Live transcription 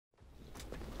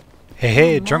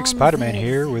Hey, Drunk Spider-Man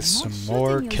here with some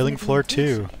more Killing Floor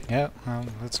 2. Yeah, well,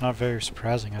 that's not very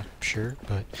surprising, I'm sure,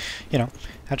 but, you know,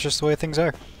 that's just the way things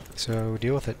are, so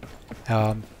deal with it.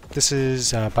 This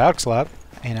is Biotics Lab,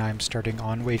 and I'm starting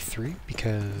on Wave 3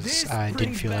 because I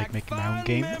didn't feel like making my own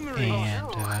game, and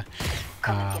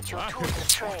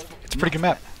it's a pretty good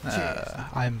map.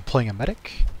 I'm playing a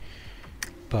medic,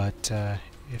 but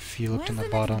if you looked in the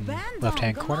bottom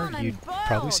left-hand corner, you'd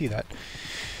probably see that.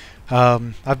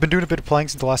 I've been doing a bit of playing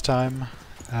since the last time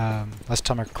I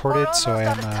recorded, so I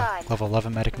am a level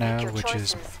 11 medic now, which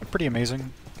is pretty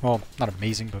amazing. Well, not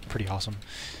amazing, but pretty awesome.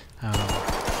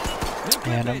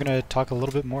 And I'm going to talk a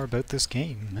little bit more about this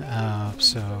game,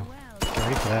 so get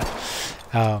ready for that.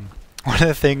 One of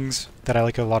the things that I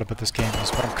like a lot about this game is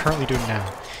what I'm currently doing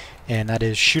now, and that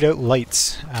is shoot out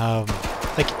lights.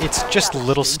 Like, it's just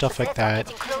little stuff like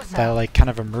that that like kind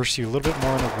of immerse you a little bit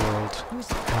more in the world.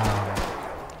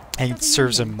 And it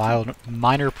serves a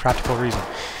minor practical reason.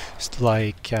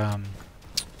 Like,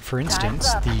 for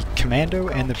instance, the Commando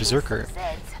and the Berserker,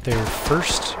 their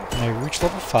first, when they reach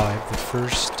level 5, the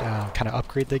first kind of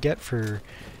upgrade they get for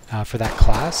that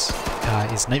class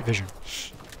is night vision.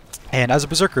 And as a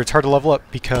Berserker, it's hard to level up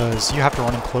because you have to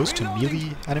run in close to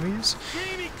melee enemies,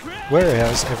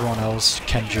 whereas everyone else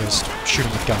can just shoot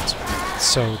them with guns.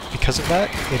 So because of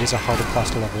that, it is a harder class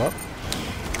to level up.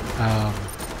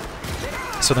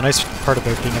 So the nice part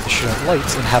about being able to shoot out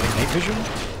lights and having night vision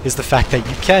is the fact that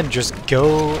you can just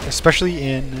go, especially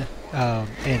in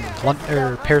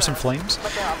Paris in Flames,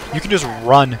 you can just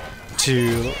run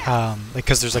to, like,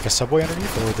 because there's like a subway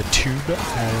underneath, or the tube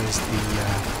as the,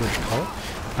 what you call it,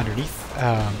 underneath,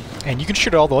 and you can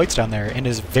shoot all the lights down there, and it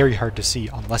is very hard to see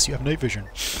unless you have night vision.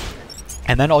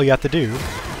 And then all you have to do,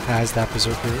 as that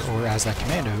Berserker or as that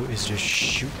Commando, is just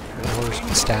shoot or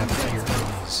stab your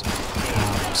enemies.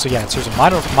 So yeah, it serves a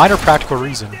minor practical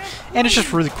reason, and it's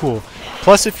just really cool.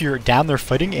 Plus, if you're down there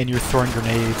fighting and you're throwing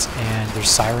grenades and there's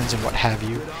sirens and what have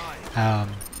you,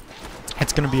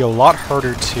 it's going to be a lot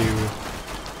harder to.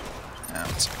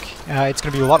 It's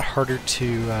going to be a lot harder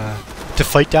to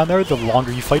fight down there the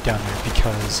longer you fight down there,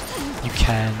 because you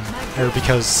can, or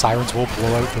because sirens will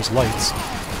blow out those lights,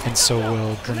 and so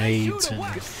will grenades and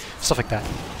stuff like that.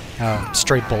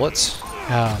 Stray bullets.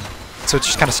 So it's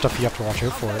just kind of stuff you have to watch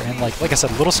out for, and like I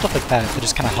said, little stuff like that that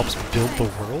just kind of helps build the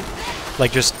world,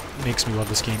 like, just makes me love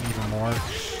this game even more.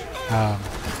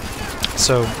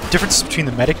 So difference between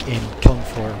the medic in Killing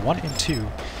Floor 1 and 2,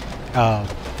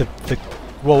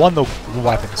 the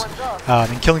weapons.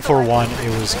 In Killing Floor 1,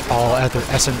 it was all either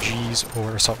SMGs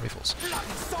or assault rifles,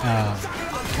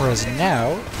 whereas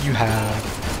now you're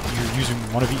using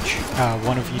one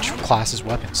of each class's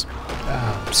weapons.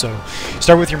 So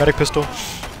start with your medic pistol.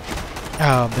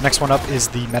 The next one up is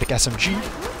the Medic SMG,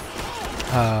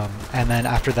 and then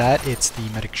after that it's the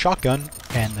Medic Shotgun,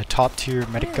 and the top tier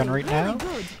Medic gun right now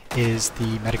is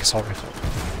the Medic Assault Rifle.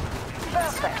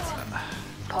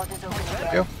 There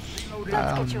we go.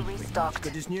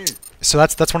 So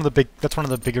that's one of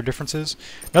the bigger differences.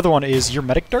 Another one is your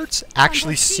Medic darts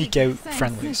actually seek out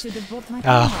friendlies,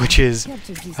 which is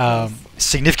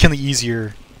significantly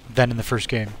easier than in the first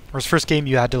game. Whereas first game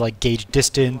you had to like gauge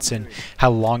distance and how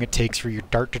long it takes for your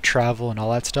dart to travel and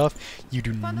all that stuff. You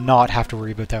do not have to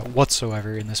worry about that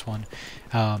whatsoever in this one.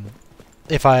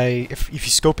 If you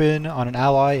scope in on an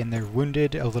ally and they're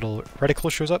wounded, a little reticle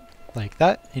shows up like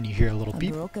that, and you hear a little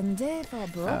beep.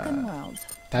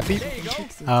 That beep,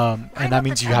 and that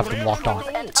means you have them locked on.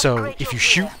 So if you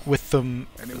shoot with them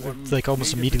like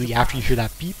almost immediately after you hear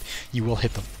that beep, you will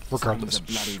hit them regardless.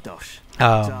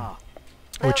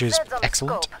 Which is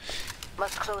excellent.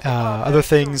 Other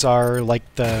things are like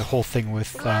the whole thing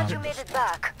with the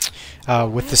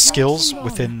skills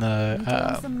within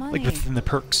the within the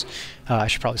perks. I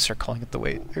should probably start calling it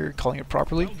calling it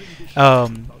properly.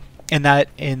 And that,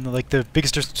 in like the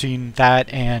biggest difference between that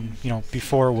and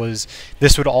before was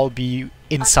this would all be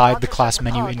inside the class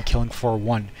menu in Killing Floor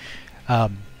 1,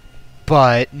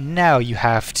 but now you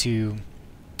have to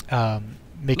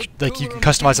you can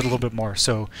customize it a little bit more.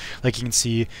 So like you can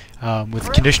see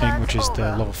with conditioning, which is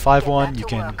the level 5 one, you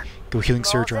can go Healing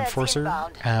Surge or Enforcer,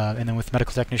 and then with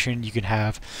Medical Technician you can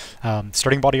have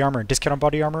starting body armor and discount on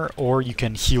body armor, or you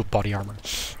can heal body armor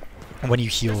when you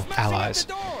heal allies.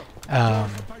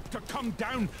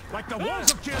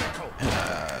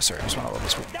 Sorry, I just want to open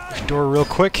this door real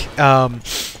quick. And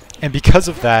because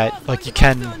of that, like, you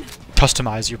can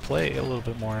customize your play a little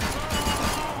bit more,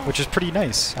 which is pretty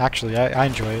nice, actually. I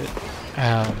enjoy it.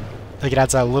 Like, it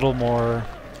adds a little more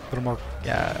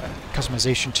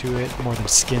customization to it, more than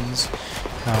skins,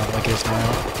 like it is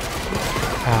now,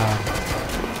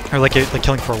 or like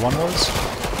Killing Floor 1 was.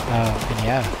 And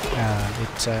yeah,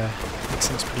 it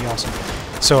seems pretty awesome.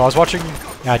 So I was watching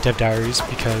Dev Diaries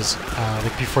because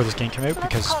like before this game came out,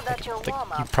 because like you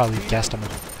probably guessed I'm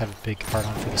have a big heart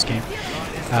on for this game.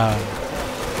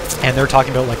 And they're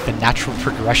talking about like the natural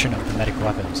progression of the medic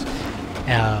weapons,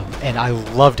 and I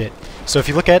loved it. So if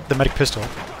you look at the medic pistol,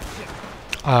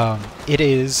 it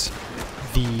is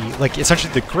the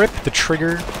essentially the grip, the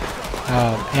trigger,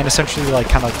 and essentially like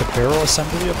kind of like the barrel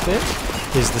assembly of it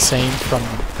is the same from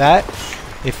that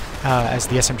as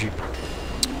the SMG.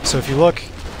 So if you look,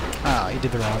 you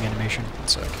did the wrong animation. One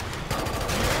sec.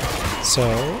 So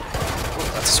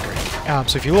that's a screen.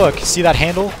 So if you look, see that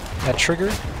handle, that trigger?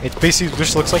 It basically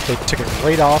just looks like they took it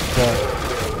right off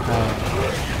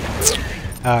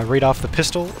the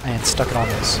pistol and stuck it on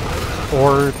this,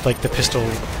 or like the pistol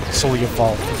slowly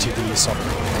evolved into the assault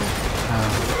rifle.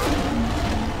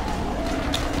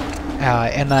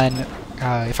 And then,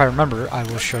 if I remember, I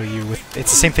will show you it's the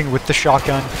same thing with the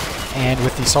shotgun and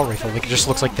with the assault rifle. Like, it just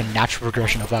looks like the natural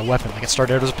progression of that weapon. Like, it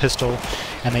started out as a pistol,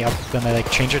 and then they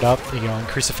like change it up, you know,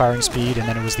 increase the firing speed, and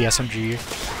then it was the SMG,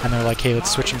 and they're like, hey,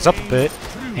 let's switch things up a bit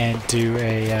and do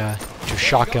a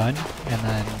shotgun, and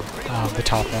then the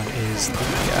top one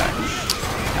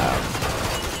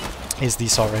is the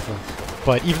assault rifle.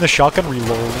 But even the shotgun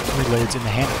reloads in the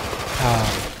handle.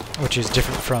 Which is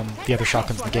different from the other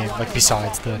shotguns in the game, like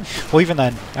besides the... Well, even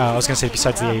then, I was going to say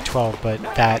besides the A12, but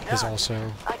that is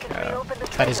also...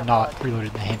 that is not reloaded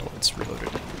in the handle, it's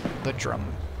reloaded in the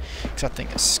drum. Because that thing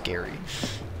is scary.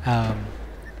 I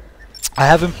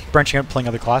have been branching out playing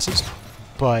other classes,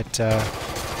 but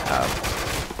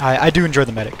I do enjoy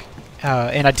the medic.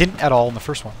 And I didn't at all in the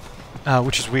first one,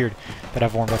 which is weird that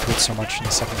I've warmed up to it so much in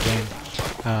the second game.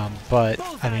 But,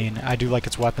 I mean, I do like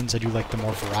its weapons, I do like the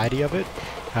more variety of it.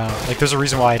 Like, there's a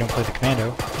reason why I don't play the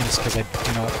Commando, and it's because I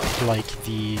do not like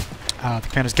the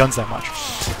Commando's guns that much.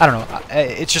 I don't know,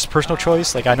 it's just personal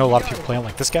choice. Like, I know a lot of people play him,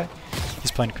 like this guy. He's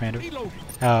playing Commando.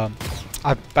 I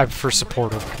prefer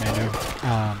support over Commando.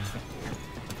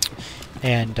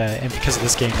 And because of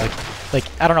this game, like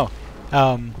I don't know.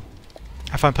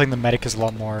 I find playing the medic is a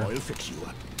lot more...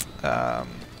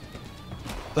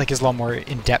 is a lot more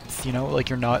in depth, you know, like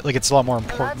you're not, like it's a lot more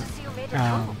important,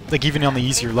 like even on the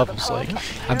easier levels, like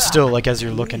I'm still, like as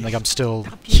you're looking, like I'm still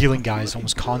healing guys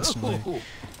almost constantly,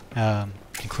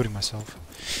 including myself,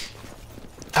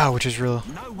 which is really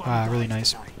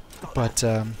nice. But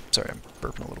sorry, I'm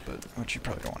burping a little bit, which you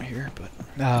probably don't want to hear, but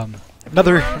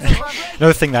another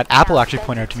thing that Apple actually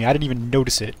pointed out to me, I didn't even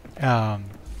notice it,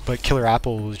 but Killer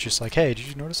Apple was just like, hey, did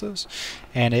you notice this?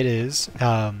 And it is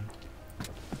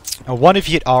one, if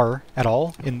you hit R at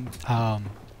all, in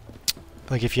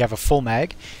like if you have a full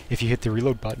mag, if you hit the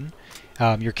reload button,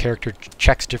 your character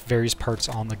checks various parts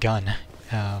on the gun,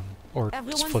 or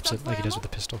just flips it like it does with the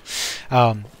pistol.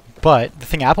 But the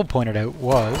thing Apple pointed out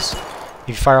was, if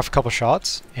you fire off a couple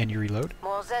shots and you reload,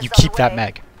 you keep that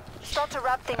mag.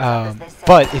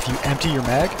 But if you empty your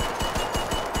mag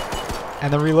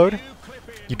and then reload,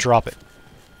 you drop it.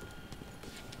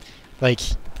 Like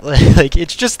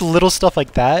it's just little stuff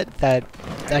like that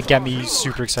get me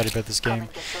super excited about this game.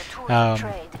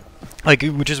 Like,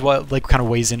 which is what like kind of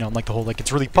weighs in on like the whole, like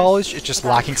it's really polished, it's just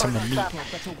lacking some of the meat.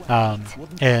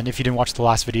 And if you didn't watch the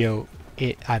last video,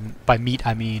 by meat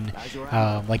I mean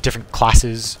like different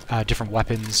classes, different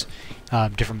weapons,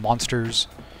 different monsters,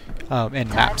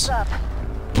 and maps.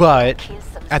 But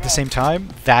at the same time,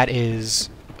 that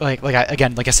is like I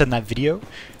said in that video,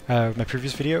 my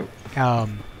previous video.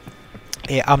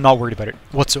 I'm not worried about it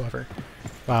whatsoever,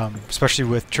 especially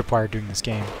with Tripwire doing this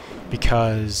game,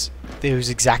 because it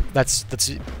was that's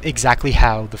exactly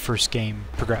how the first game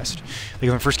progressed. Like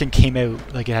when the first game came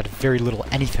out, like it had very little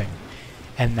anything,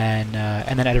 and then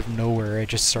out of nowhere it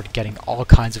just started getting all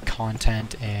kinds of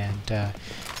content, and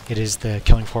it is the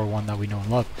Killing Floor 1 that we know and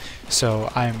love.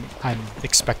 So I'm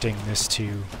expecting this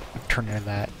to turn into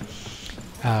that,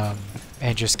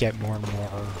 and just get more and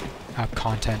more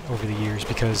content over the years,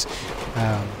 because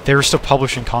they were still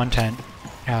publishing content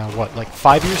what, like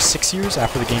 5 years, 6 years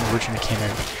after the game originally came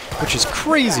out, which is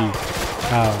crazy.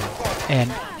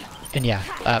 And yeah,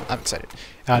 I'm excited.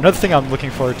 Another thing I'm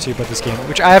looking forward to about this game,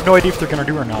 which I have no idea if they're gonna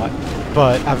do or not,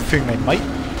 but I have a feeling they might,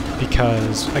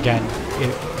 because again,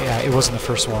 it wasn't the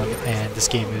first one, and this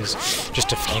game is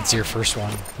just a fancier first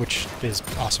one, which is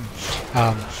awesome.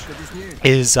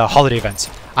 Is holiday events.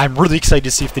 I'm really excited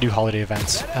to see if they do holiday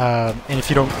events. And if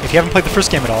you haven't played the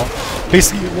first game at all,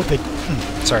 basically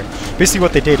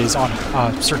what they did is on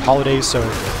certain holidays. So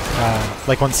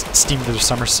like once Steam did their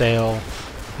summer sale,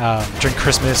 during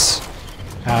Christmas,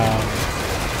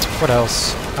 what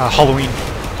else? Halloween.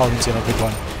 Halloween's the other big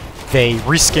one. they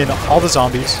reskin all the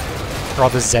zombies, or all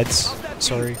the Zeds,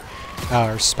 sorry,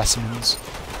 or specimens,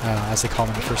 as they call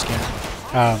them in the first game.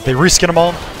 They reskin them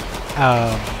all,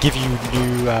 give you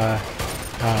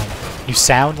new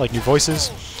sound, like new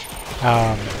voices,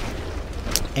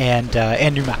 and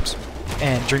new maps.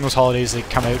 And during those holidays they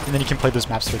come out, and then you can play those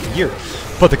maps throughout the year.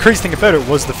 But the crazy thing about it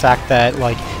was the fact that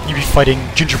like you'd be fighting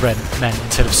gingerbread men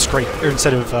instead of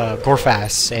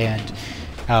Gorfass, and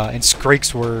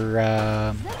Skrakes were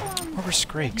what were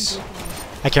Skrakes?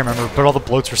 I can't remember, but all the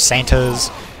bloats were Santas,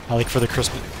 like for the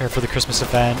Christmas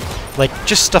event, like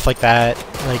just stuff like that.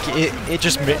 Like it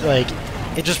just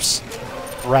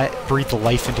breathed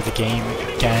life into the game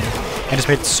again, and just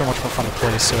made it so much more fun to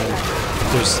play. So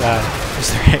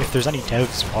if there's any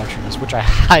devs watching this, which I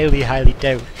highly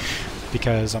doubt,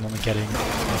 because I'm only getting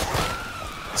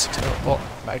 6, well,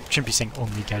 I shouldn't be saying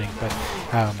only getting, but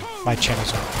my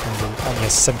channel's only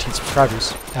has 17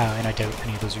 subscribers, and I doubt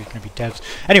any of those are going to be devs.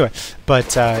 Anyway,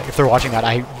 but if they're watching that,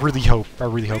 I really hope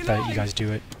that you guys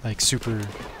do it, like super,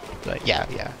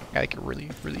 yeah, I like really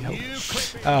hope.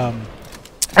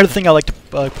 Another thing I like to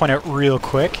point out real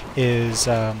quick is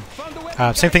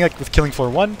same thing like with Killing Floor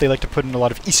 1. They like to put in a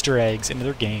lot of Easter eggs into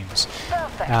their games.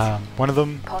 One of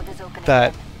them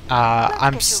that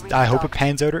I hope it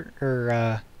pans out,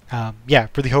 yeah,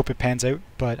 really hope it pans out,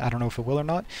 but I don't know if it will or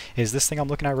not, is this thing I'm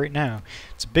looking at right now.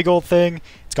 It's a big old thing.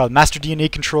 It's called Master DNA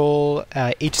Control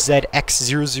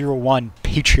HZX001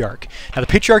 Patriarch. Now the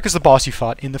Patriarch is the boss you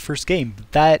fought in the first game.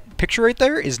 That picture right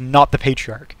there is not the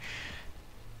Patriarch.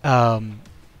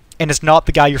 And it's not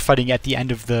the guy you're fighting at the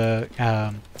end of the,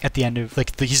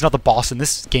 he's not the boss in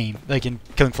this game, like in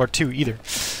Killing Floor 2 either.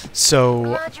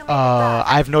 So,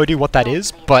 I have no idea what that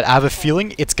is, but I have a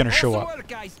feeling it's gonna show up.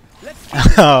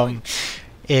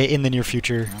 In the near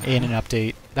future, in an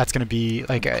update. That's gonna be,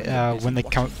 like, when they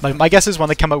come, my guess is when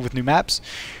they come out with new maps,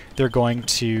 they're going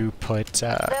to put,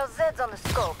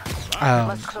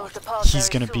 he's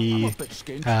gonna be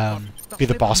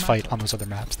the boss fight on those other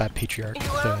maps, that Patriarch.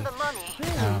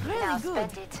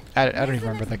 I don't even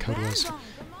remember what that code was.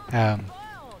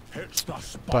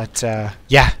 But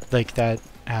yeah, like that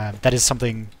is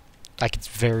something I could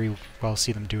very well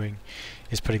see them doing,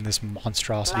 is putting this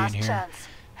monstrosity in here.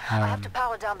 I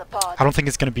don't think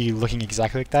it's going to be looking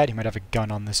exactly like that. He might have a gun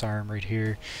on this arm right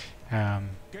here.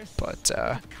 But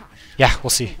yeah, we'll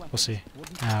see.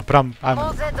 But I'm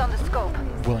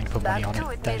willing to put money on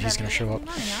it that he's going to show up.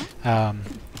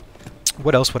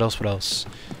 What else?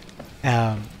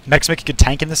 Medics make a good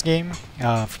tank in this game,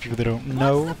 for people that don't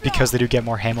know, because they do get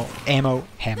more ammo.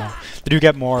 They do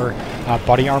get more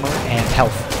body armor and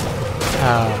health.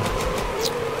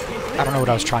 I don't know what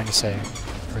I was trying to say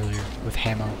earlier with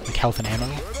ammo, like health and ammo.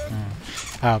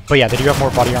 But yeah, they do have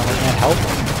more body armor and health.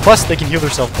 Plus, they can heal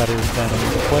themselves better than any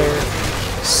other player.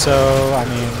 So, I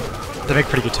mean, they make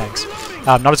pretty good tanks.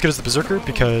 Not as good as the Berserker,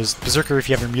 because Berserker, if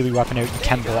you have your melee weapon out, you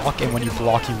can block, and when you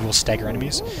block, you will stagger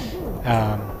enemies.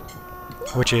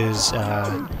 Which is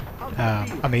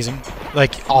amazing.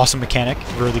 Like, awesome mechanic.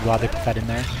 Really glad they put that in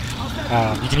there.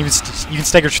 You can even you can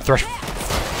stagger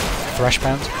flesh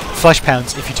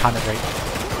pounds if you time it right.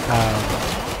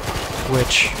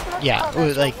 Which, yeah,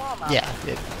 like, yeah,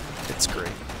 it's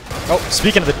great. Oh,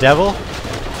 speaking of the devil,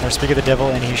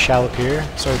 and he shall appear.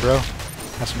 Sorry, bro.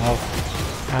 Have some health.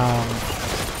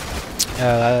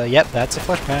 Yep, that's a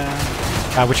flesh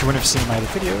pound, which you wouldn't have seen in my other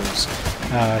videos.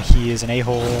 He is an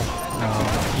a-hole.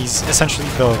 He's essentially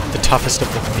the toughest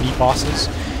of the mini bosses.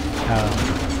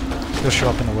 He'll show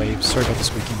up in the waves. Sorry about the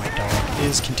squeaky. My dog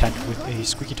is content with a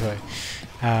squeaky toy.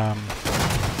 I'm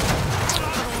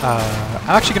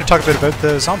actually going to talk a bit about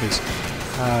the zombies,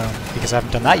 because I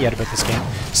haven't done that yet about this game.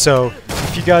 So,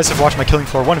 if you guys have watched my Killing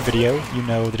Floor 1 video, you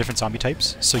know the different zombie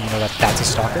types, so you know that that's a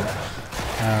stalker.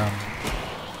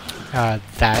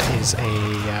 That is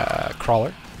a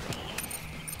crawler.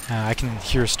 I can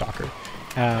hear a stalker.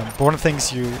 But one of the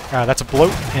things that's a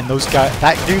bloat, and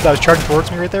that dude that was charging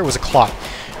towards me right there was a clot.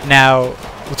 Now,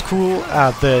 what's cool,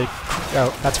 that's a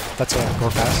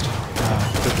Gorfast,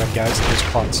 the red guys, those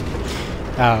clots.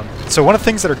 So one of the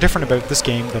things that are different about this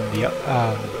game than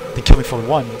the Killing Floor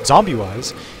 1,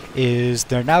 zombie-wise, is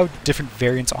there are now different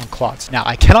variants on clots. Now,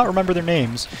 I cannot remember their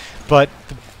names, but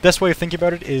the best way of thinking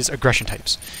about it is aggression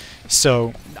types.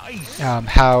 So,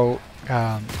 how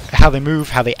they move,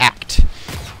 how they act,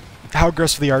 how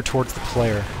aggressive they are towards the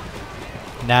player.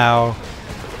 Now,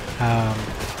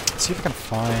 let's see if I can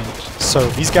find... So,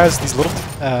 these guys, these little...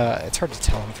 it's hard to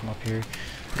tell them from up here.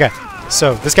 Okay,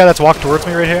 so this guy that's walked towards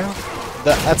me right here,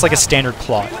 that's like a standard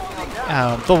clot.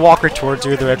 They'll walk right towards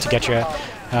you, they're out to get you.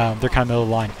 They're kind of middle of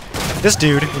the line. This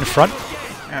dude in front...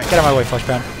 get out of my way,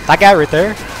 Fleshbound. That guy right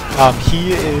there,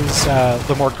 He is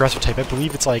the more aggressive type. I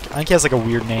believe it's like, I think he has like a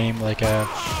weird name, like a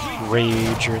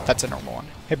Rage, or that's a normal one.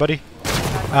 Hey, buddy.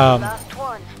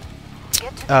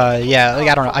 Yeah, like,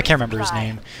 I don't know, I can't remember his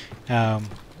name.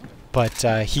 But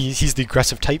he's the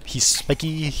aggressive type. He's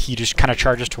spiky. He just kind of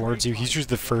charges towards you. He's usually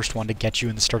the first one to get you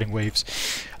in the starting waves.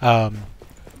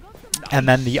 And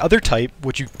then the other type,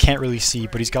 which you can't really see,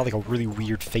 but he's got like a really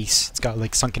weird face. It's got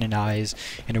like sunken in eyes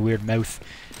and a weird mouth.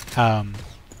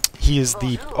 He is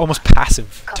the almost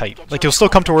passive type. Like, he'll still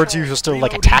come towards you, he'll still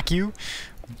like attack you,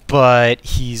 but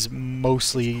he's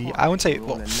mostly, I wouldn't say,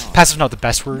 well, passive's not the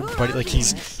best word, but like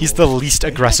he's the least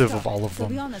aggressive of all of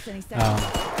them.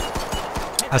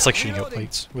 That's like shooting out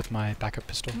plates with my backup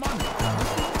pistol.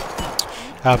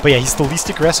 But yeah, he's the least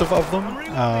aggressive of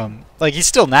them. Like, he's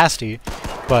still nasty,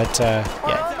 but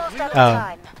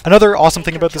yeah. Another awesome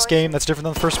thing about this game that's different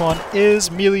than the first one is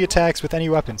melee attacks with any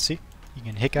weapon. See? You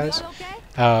can hit guys.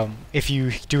 If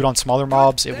you do it on smaller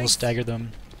mobs, it will stagger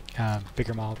them.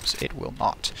 Bigger mobs, it will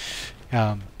not.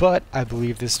 But I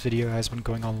believe this video has been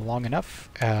going on long enough.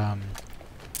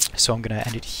 So I'm going to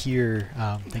end it here.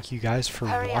 Thank you guys for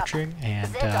watching,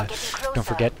 and don't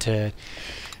forget to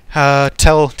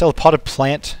tell a potted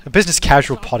plant, a business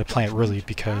casual potted plant really,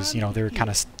 because, you know, they're kind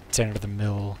of standard of the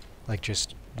mill, like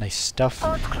just nice stuff.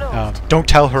 Don't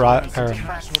tell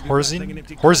Horzine,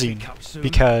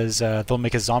 because they'll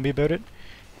make a zombie about it.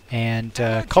 And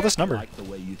call this number,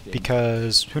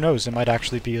 because who knows, it might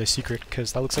actually be a secret,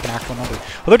 because that looks like an actual number.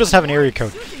 Although it doesn't have an area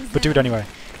code, but do it anyway,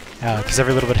 because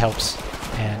every little bit helps.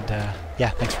 And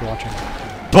yeah, thanks for watching.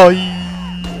 Bye!